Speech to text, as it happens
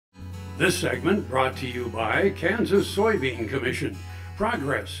This segment brought to you by Kansas Soybean Commission.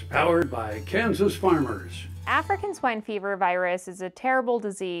 Progress powered by Kansas farmers. African swine fever virus is a terrible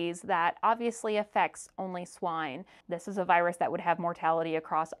disease that obviously affects only swine. This is a virus that would have mortality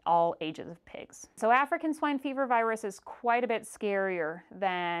across all ages of pigs. So African swine fever virus is quite a bit scarier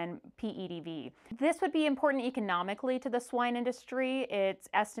than PEDV. This would be important economically to the swine industry. It's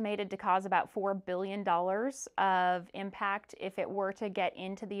estimated to cause about $4 billion of impact if it were to get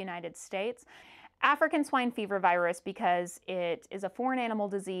into the United States. African swine fever virus, because it is a foreign animal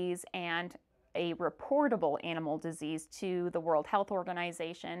disease and a reportable animal disease to the World Health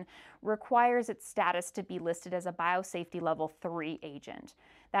Organization, requires its status to be listed as a biosafety level 3 agent.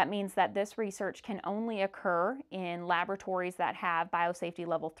 That means that this research can only occur in laboratories that have biosafety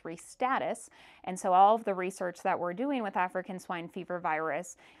level 3 status, and so all of the research that we're doing with African swine fever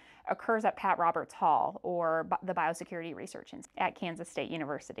virus occurs at Pat Roberts Hall, or the Biosecurity Research at Kansas State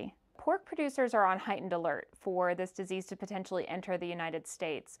University. Pork producers are on heightened alert for this disease to potentially enter the United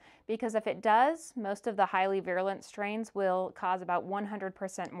States, because if it does, most of the highly virulent strains will cause about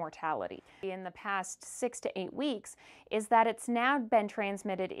 100% mortality. In the past 6 to 8 weeks is that it's now been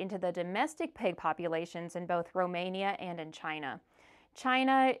transmitted into the domestic pig populations in both Romania and in China.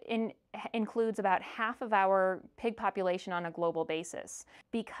 China includes about half of our pig population on a global basis.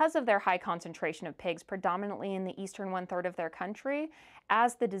 Because of their high concentration of pigs, predominantly in the eastern 1/3 of their country,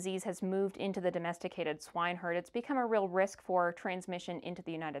 as the disease has moved into the domesticated swine herd, it's become a real risk for transmission into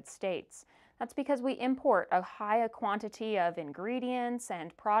the United States. That's because we import a high quantity of ingredients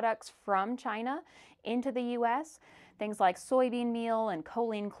and products from China into the U.S. Things like soybean meal and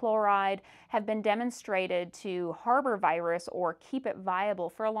choline chloride have been demonstrated to harbor virus or keep it viable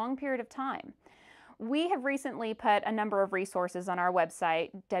for a long period of time. We have recently put a number of resources on our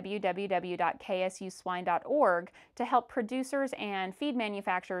website, www.ksuswine.org, to help producers and feed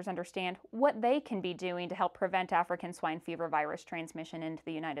manufacturers understand what they can be doing to help prevent African swine fever virus transmission into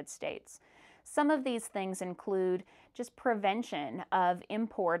the United States. Some of these things include just prevention of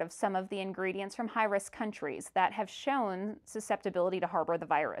import of some of the ingredients from high-risk countries that have shown susceptibility to harbor the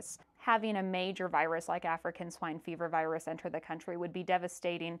virus. Having a major virus like African swine fever virus enter the country would be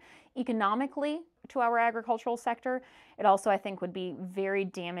devastating economically to our agricultural sector. It also, I think, would be very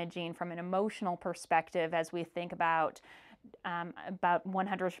damaging from an emotional perspective as we think about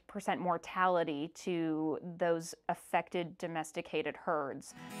 100% mortality to those affected domesticated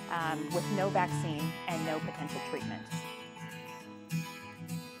herds with no vaccine and no potential treatment.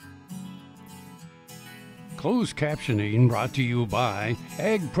 Closed captioning brought to you by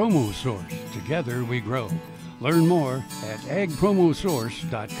Ag Promo Source. Together we grow. Learn more at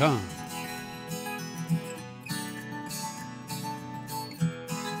agpromosource.com.